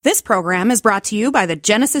This program is brought to you by the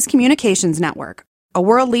Genesis Communications Network, a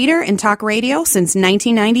world leader in talk radio since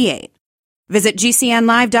 1998. Visit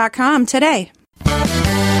GCNlive.com today.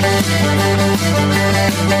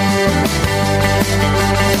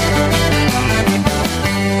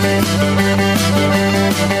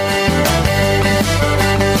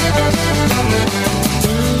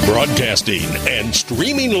 Broadcasting and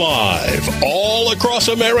streaming live all across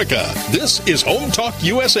America. This is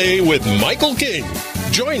HomeTalkUSA with Michael King.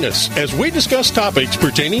 Join us as we discuss topics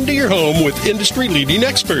pertaining to your home with industry-leading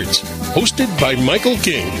experts. Hosted by Michael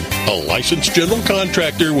King, a licensed general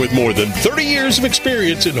contractor with more than 30 years of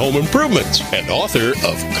experience in home improvements and author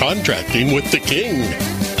of Contracting with the King.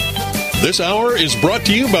 This hour is brought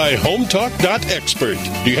to you by HomeTalk.expert.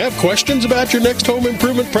 Do you have questions about your next home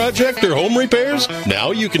improvement project or home repairs?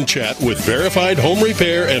 Now you can chat with verified home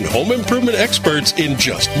repair and home improvement experts in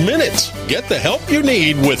just minutes. Get the help you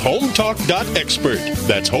need with HomeTalk.expert.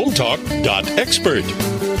 That's HomeTalk.expert.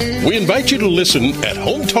 We invite you to listen at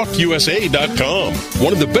HomeTalkUSA.com,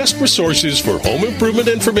 one of the best resources for home improvement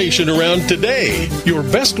information around today. Your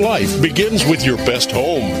best life begins with your best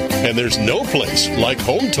home, and there's no place like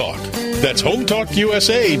HomeTalk. That's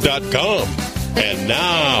HomeTalkUSA.com. And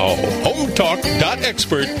now,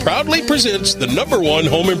 HomeTalk.expert proudly presents the #1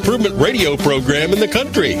 home improvement radio program in the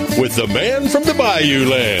country with the man from the Bayou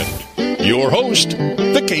Land. Your host,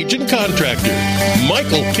 the Cajun contractor,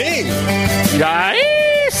 Michael King.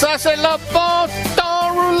 Ça, c'est le bon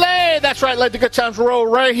temps roulé. That's right, let the good times roll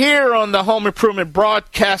right here on the Home Improvement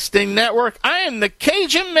Broadcasting Network. I am the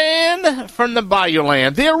Cajun man from the Bayou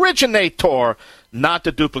Land, the originator, not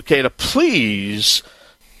the duplicator. Please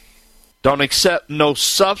don't accept no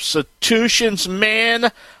substitutions, man.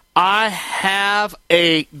 I have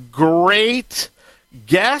a great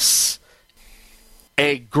guest,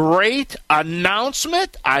 a great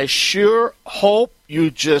announcement. I sure hope you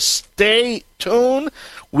just stay tuned.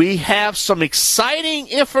 We have some exciting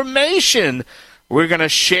information we're going to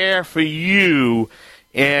share for you.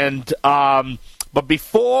 And but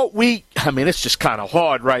before it's just kind of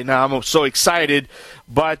hard right now. I'm so excited.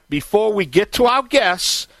 But before we get to our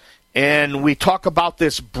guests and we talk about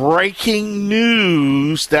this breaking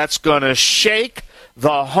news that's going to shake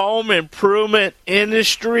the home improvement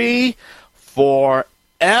industry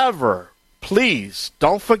forever, please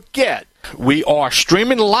don't forget, we are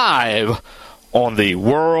streaming live on the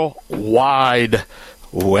World Wide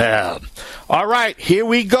Web. All right, here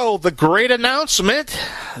we go. The great announcement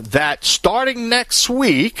that starting next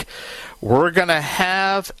week, we're going to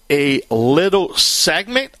have a little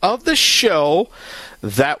segment of the show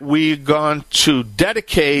that we're going to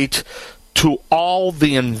dedicate to all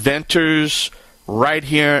the inventors right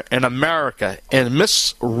here in America. And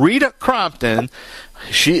Miss Rita Crompton,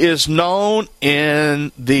 she is known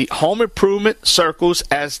in the home improvement circles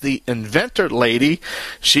as the Inventor Lady.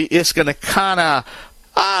 She is going to kind of,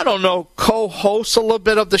 co-host a little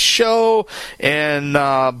bit of the show, and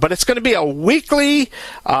but it's going to be a weekly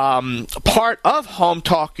part of Home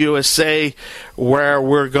Talk USA where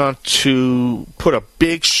we're going to put a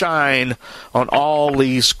big shine on all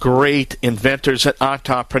these great inventors and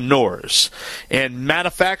entrepreneurs. And matter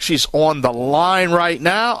of fact, she's on the line right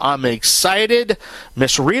now. I'm excited.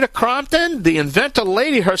 Miss Rita Crompton, the Inventor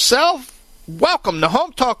Lady herself, welcome to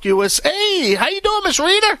Home Talk USA. How you doing, Miss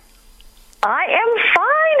Rita? I am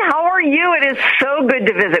fine. How are you? It is so good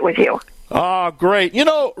to visit with you. Oh, great. You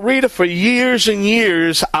know, Rita, for years and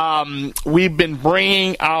years, we've been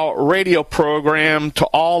bringing our radio program to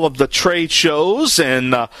all of the trade shows,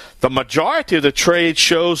 and the majority of the trade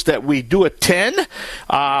shows that we do attend,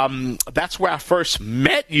 that's where I first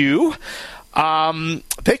met you.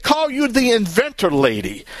 They call you the Inventor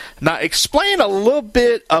Lady. Now, explain a little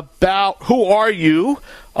bit about who are you,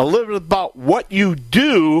 a little bit about what you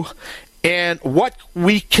do, and what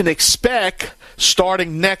we can expect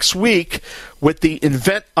starting next week with the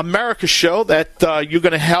Invent America show that you're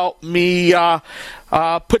going to help me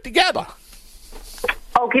put together.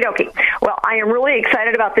 Okie dokie. Well, I am really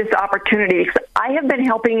excited about this opportunity. I have been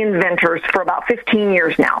helping inventors for about 15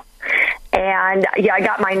 years now. And yeah, I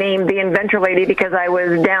got my name, the Inventor Lady, because I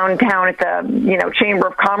was downtown at the, Chamber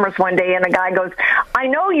of Commerce one day, and the guy goes, "I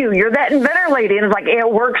know you. You're that Inventor Lady." And it's like, it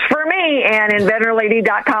works for me. And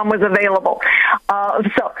InventorLady.com was available.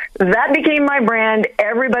 So that became my brand.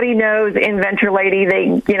 Everybody knows Inventor Lady.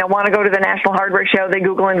 They, want to go to the National Hardware Show. They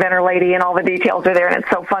Google Inventor Lady, and all the details are there, and it's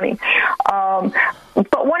so funny.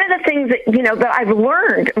 But one of the things that, that I've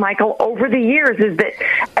learned, Michael, over the years is that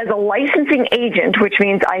as a licensing agent, which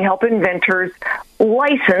means I help inventors inventors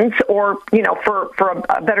license or, for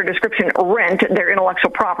a better description, rent their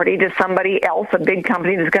intellectual property to somebody else, a big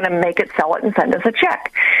company that's going to make it, sell it, and send us a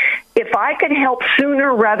check. If I could help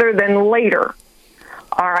sooner rather than later,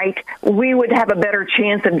 all right, we would have a better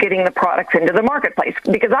chance of getting the products into the marketplace,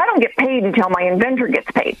 because I don't get paid until my inventor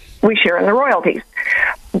gets paid. We share in the royalties.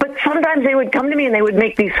 But sometimes they would come to me and they would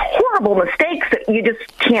make these horrible mistakes that you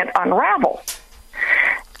just can't unravel.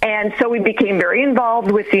 And so we became very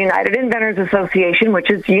involved with the United Inventors Association, which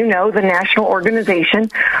is, the national organization,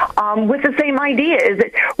 with the same idea, is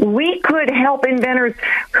that we could help inventors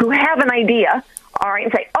who have an idea, all right,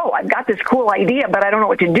 and say, oh, I've got this cool idea, but I don't know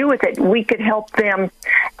what to do with it. We could help them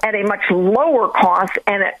at a much lower cost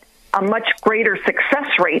and at a much greater success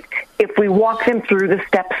rate if we walk them through the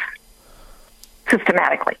steps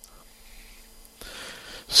systematically.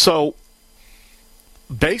 So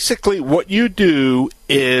basically what you do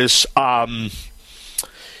is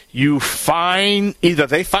you find, either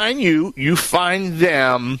they find you find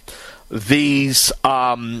them, these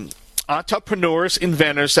entrepreneurs,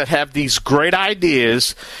 inventors that have these great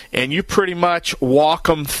ideas, and you pretty much walk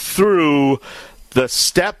them through the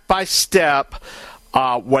step-by-step,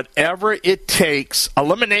 whatever it takes,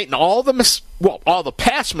 eliminating all the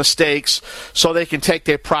past mistakes so they can take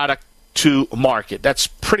their product to market. That's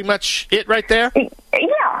pretty much it right there? Yeah.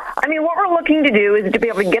 I mean, what we're looking to do is to be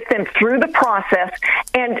able to get them through the process.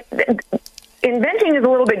 And inventing is a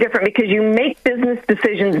little bit different because you make business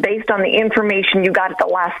decisions based on the information you got at the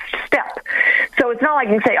last step. So it's not like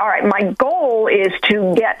you can say, all right, my goal is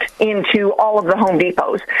to get into all of the Home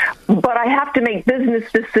Depots, but I have to make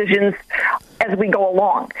business decisions as we go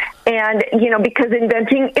along. And, because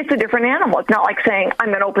inventing, it's a different animal. It's not like saying, I'm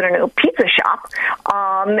going to open a new pizza shop.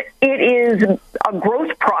 It is a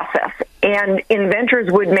growth process, and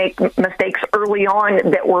inventors would make mistakes early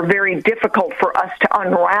on that were very difficult for us to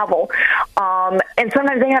unravel. And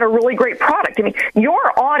sometimes they had a really great product. I mean,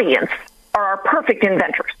 your audience are our perfect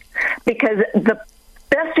inventors, because the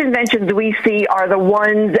best inventions we see are the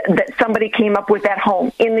ones that somebody came up with at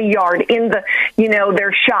home, in the yard, in the,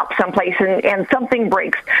 their shop someplace, and something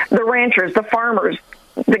breaks. The ranchers, the farmers,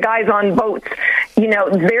 the guys on boats,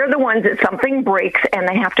 they're the ones that something breaks and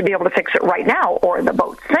they have to be able to fix it right now, or the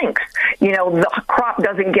boat sinks. The crop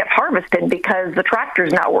doesn't get harvested because the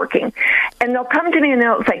tractor's not working. And they'll come to me and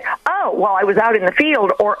they'll say, oh, well, I was out in the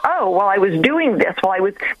field, or, oh, well, I was doing this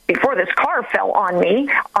before this car fell on me,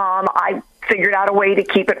 I figured out a way to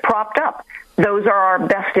keep it propped up. Those are our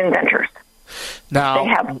best inventors. Now, they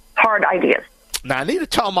have hard ideas. Now, I need to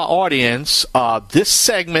tell my audience, this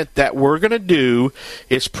segment that we're going to do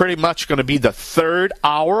is pretty much going to be the third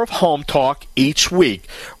hour of Home Talk each week,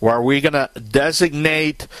 where we're going to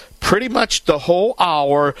designate pretty much the whole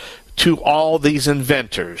hour to all these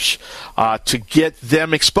inventors to get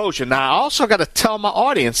them exposure. Now, I also got to tell my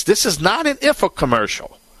audience, this is not an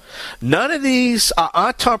infomercial. None of these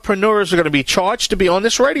entrepreneurs are going to be charged to be on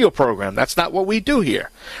this radio program. That's not what we do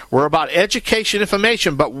here. We're about education,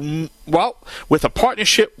 information, but, with a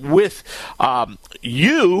partnership with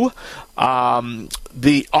you,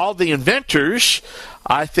 all the inventors,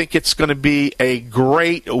 I think it's going to be a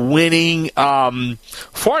great winning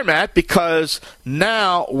format, because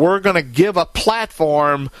now we're going to give a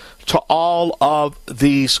platform to all of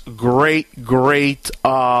these great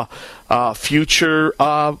future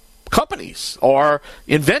companies or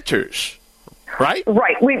inventors, right?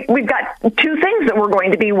 Right. We've got two things that we're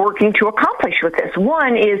going to be working to accomplish with this.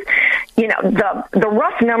 One is, the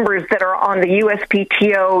rough numbers that are on the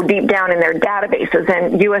USPTO deep down in their databases,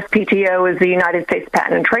 and USPTO is the United States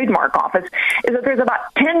Patent and Trademark Office, is that there's about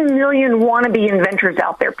 10 million wannabe inventors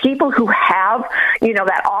out there, people who have,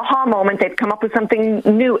 that aha moment, they've come up with something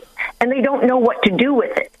new, and they don't know what to do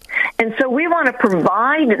with it. And so we want to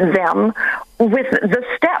provide them with the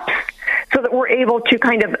steps so that we're able to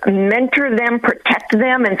kind of mentor them, protect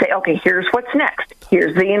them, and say, okay, here's what's next.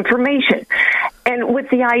 Here's the information. And with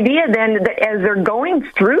the idea then that as they're going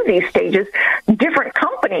through these stages, different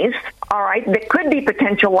companies, all right, that could be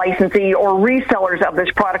potential licensee or resellers of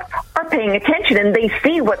this product are paying attention, and they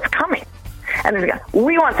see what's coming. And they go,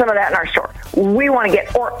 we want some of that in our store. We want to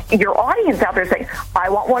get, or your audience out there saying, I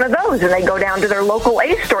want one of those. And they go down to their local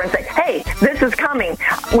Ace store and say, hey, this is coming.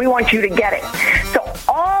 We want you to get it. So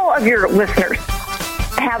all of your listeners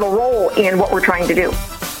have a role in what we're trying to do.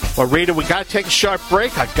 Well, Rita, we got to take a sharp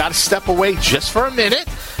break. I've got to step away just for a minute.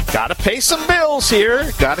 Got to pay some bills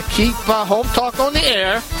here. Got to keep Home Talk on the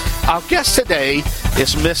air. Our guest today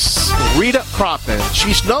is Miss Rita Crompton.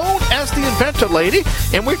 She's known as the Inventor Lady,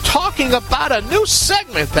 and we're talking about a new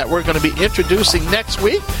segment that we're going to be introducing next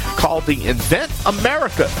week called the Invent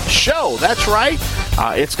America Show. That's right.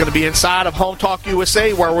 It's going to be inside of Home Talk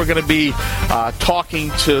USA, where we're going to be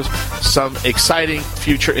talking to some exciting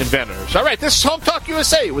future inventors. All right, this is Home Talk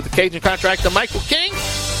USA with the Cajun contractor Michael King.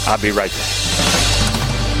 I'll be right back.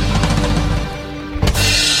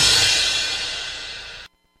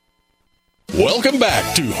 Welcome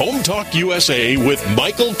back to Home Talk USA with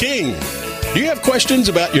Michael King. Do you have questions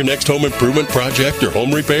about your next home improvement project or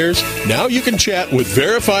home repairs? Now you can chat with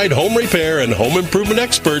verified home repair and home improvement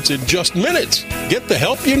experts in just minutes. Get the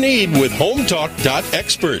help you need with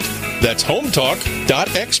HomeTalk.expert. That's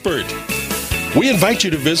HomeTalk.expert. We invite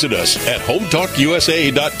you to visit us at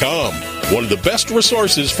HomeTalkUSA.com. One of the best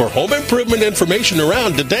resources for home improvement information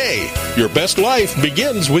around today. Your best life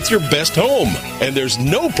begins with your best home, and there's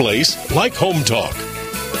no place like Home Talk.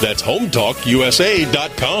 That's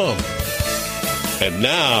HomeTalkUSA.com. And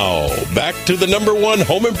now, back to the #1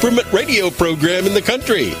 home improvement radio program in the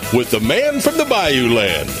country with the man from the Bayou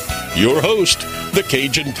Land, your host, the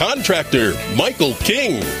Cajun contractor, Michael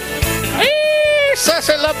King.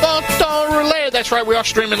 That's right, we are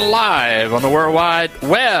streaming live on the World Wide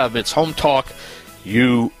Web. It's Home Talk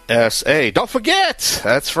USA. Don't forget,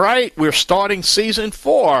 that's right, we're starting Season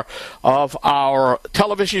 4 of our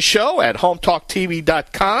television show at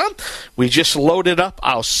HomeTalkTV.com. We just loaded up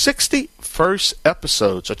our 61st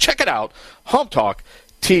episode, so check it out,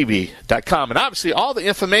 HomeTalkTV.com. And obviously, all the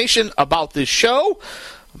information about this show,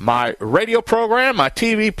 my radio program, my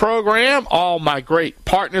TV program, all my great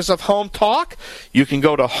partners of Home Talk, you can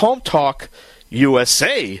go to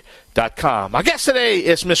HomeTalkUSA.com. My guest today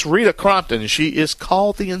is Miss Rita Crompton. She is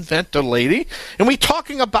called the Inventor Lady, and we're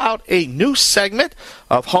talking about a new segment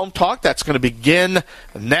of Home Talk that's going to begin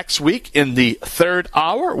next week in the 3rd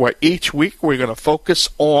hour, where each week we're going to focus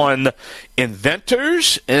on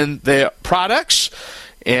inventors and their products.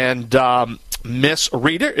 And Miss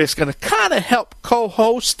Rita is going to kind of help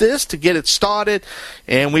co-host this to get it started,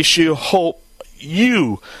 and we should hope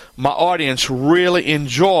you, my audience, really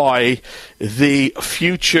enjoy the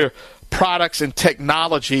future products and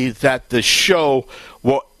technology that the show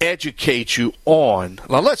will educate you on.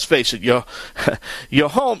 Now, let's face it, your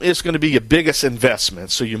home is going to be your biggest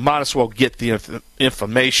investment, so you might as well get the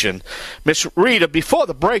information. Miss Rita, before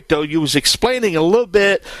the break, though, you was explaining a little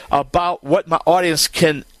bit about what my audience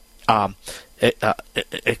can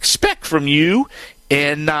expect from you.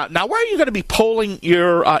 And now, where are you going to be pulling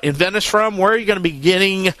your inventors from? Where are you going to be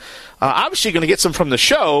getting? Obviously, you're going to get some from the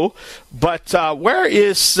show, but where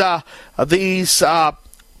is these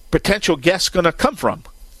potential guests going to come from?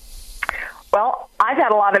 Well, I've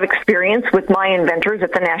had a lot of experience with my inventors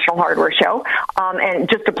at the National Hardware Show. And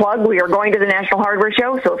just to plug, we are going to the National Hardware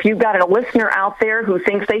Show. So if you've got a listener out there who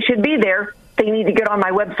thinks they should be there, they need to get on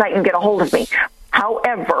my website and get a hold of me.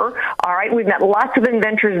 However, all right, we've met lots of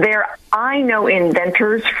inventors there. I know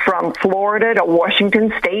inventors from Florida to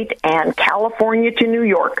Washington State and California to New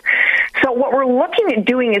York. So what we're looking at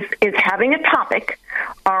doing is having a topic,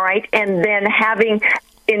 all right, and then having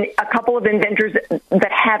in a couple of inventors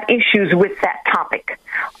that have issues with that topic,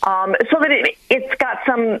 so that it's got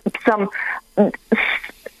some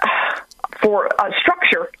for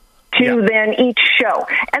structure to then each show.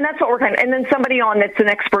 And that's what we're kind of, and then somebody on that's an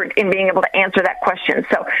expert in being able to answer that question.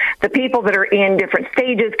 So the people that are in different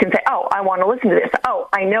stages can say, oh, I want to listen to this. Oh,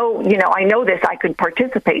 I know this, I could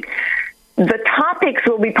participate. The topics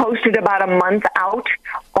will be posted about a month out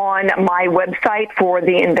on my website for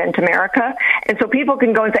the Invent America. And so people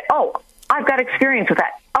can go and say, oh, I've got experience with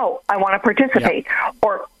that. Oh, I want to participate. Yep.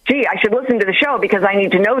 Or, gee, I should listen to the show because I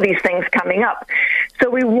need to know these things coming up. So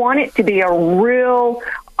we want it to be a real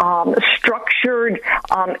structured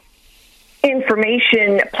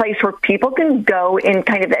information place where people can go in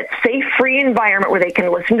kind of that safe, free environment where they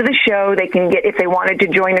can listen to the show. They can get, if they wanted to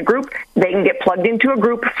join a group, they can get plugged into a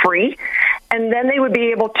group free. And then they would be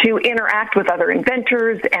able to interact with other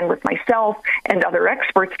inventors and with myself and other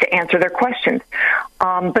experts to answer their questions.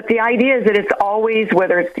 But the idea is that it's always,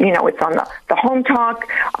 whether it's, it's on the Home Talk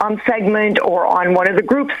segment or on one of the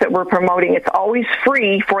groups that we're promoting, it's always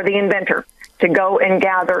free for the inventor to go and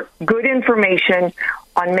gather good information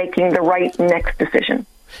on making the right next decision.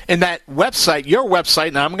 And that website, your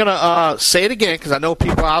website, now I'm going to say it again because I know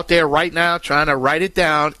people out there right now trying to write it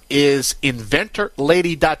down, is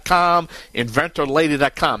inventorlady.com,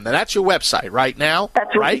 inventorlady.com. Now, that's your website right now,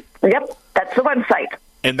 that's right? Yep, that's the website.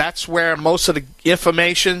 And that's where most of the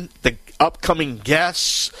information, the upcoming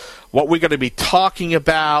guests, what we're going to be talking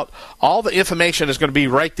about. All the information is going to be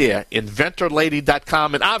right there,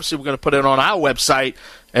 inventorlady.com, and obviously we're going to put it on our website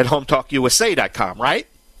at HomeTalkUSA.com, right?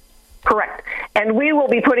 Correct. And we will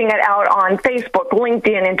be putting it out on Facebook,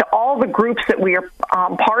 LinkedIn, into all the groups that we are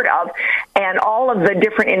part of, and all of the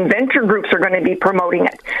different inventor groups are going to be promoting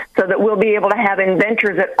it, so that we'll be able to have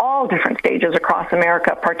inventors at all different stages across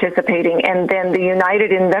America participating, and then the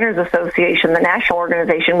United Inventors Association, the national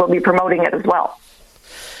organization, will be promoting it as well.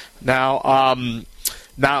 Now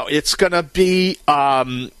it's going to be,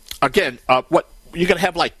 what? You're going to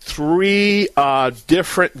have like 3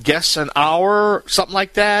 different guests an hour, something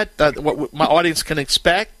like that? What my audience can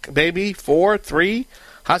expect, maybe 4, 3?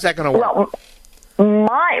 How's that going to work?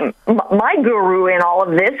 Well, my guru in all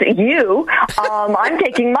of this, you, I'm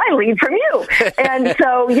taking my lead from you. And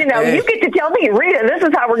so, you get to tell me, Rita, this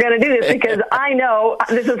is how we're going to do this, because I know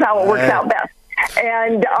this is how it works out best.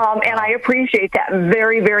 And I appreciate that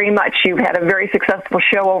very, very much. You've had a very successful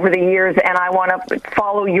show over the years, and I want to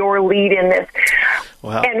follow your lead in this.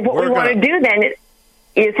 Well, and what we want to do then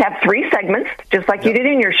is have 3 segments, just like you did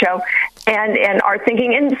in your show, and our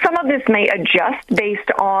thinking, and some of this may adjust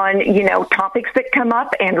based on, topics that come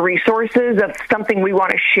up and resources of something we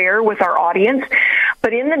want to share with our audience.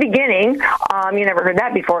 But in the beginning, you never heard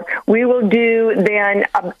that before, we will do then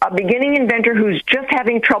a beginning inventor who's just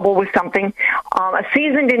having trouble with something, a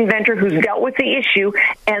seasoned inventor who's dealt with the issue,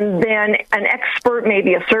 and then an expert,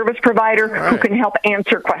 maybe a service provider, who can help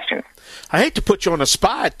answer questions. I hate to put you on the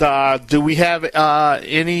spot. Do we have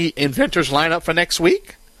any inventors lined up for next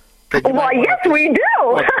week? Well, yes, we do.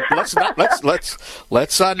 Well,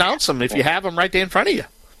 let's announce them if you have them right there in front of you.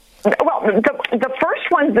 Well, the first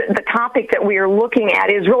one, the topic that we are looking at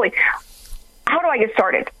is really, how do I get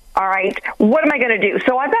started? All right, what am I going to do?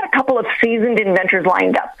 So I've got a couple of seasoned inventors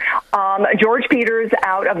lined up. George Peters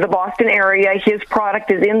out of the Boston area. His product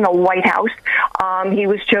is in the White House. He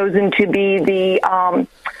was chosen to be the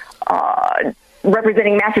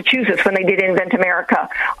representing Massachusetts when they did Invent America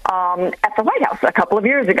at the White House a couple of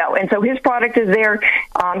years ago. And so his product is there.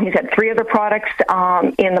 He's had 3 other products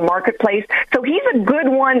in the marketplace. So he's a good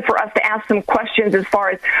one for us to ask some questions as far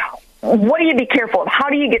as, what do you be careful of? How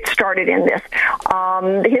do you get started in this?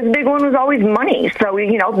 His big one was always money. So,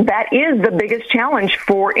 that is the biggest challenge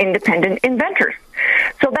for independent inventors.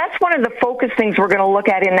 So that's one of the focus things we're going to look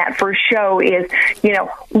at in that first show is,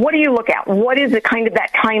 what do you look at? What is the kind of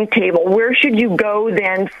that timetable? Where should you go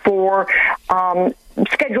then for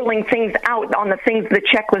scheduling things out on the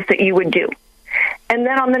checklist that you would do? And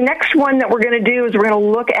then on the next one that we're going to do is we're going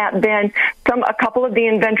to look at then a couple of the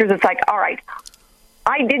inventors. It's like, all right,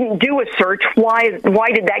 I didn't do a search. Why did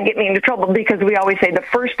that get me into trouble? Because we always say the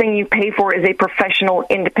first thing you pay for is a professional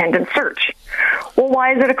independent search. Well,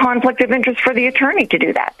 why is it a conflict of interest for the attorney to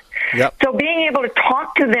do that? Yep. So being able to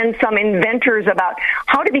talk to then some inventors about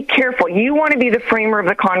how to be careful. You want to be the framer of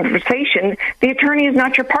the conversation. The attorney is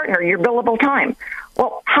not your partner, your billable time.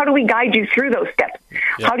 Well, how do we guide you through those steps?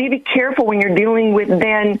 Yep. How do you be careful when you're dealing with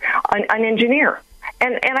then an engineer?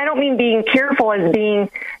 And I don't mean being careful as being,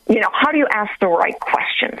 how do you ask the right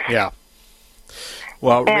questions? Yeah.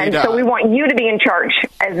 Well, and so we want you to be in charge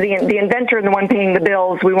as the inventor and the one paying the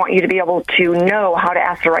bills. We want you to be able to know how to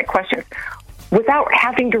ask the right questions without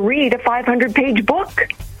having to read a 500-page book.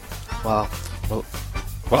 Wow.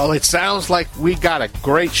 Well, it sounds like we got a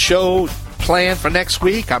great show planned for next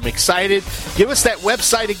week. I'm excited. Give us that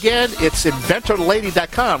website again. It's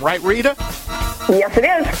inventorlady.com, right, Rita? Yes, it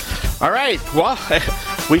is. All right. Well,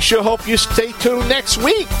 we sure hope you stay tuned next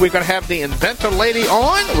week. We're going to have the Inventor Lady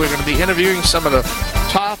on. We're going to be interviewing some of the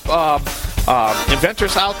top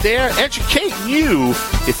inventors out there, educating you.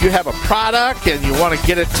 If you have a product and you want to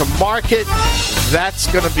get it to market,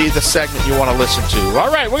 that's going to be the segment you want to listen to.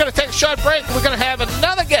 All right, we're going to take a short break. We're going to have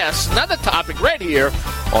another guest, another topic right here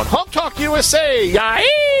on Home Talk USA.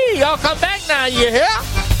 Y'all come back now, you hear?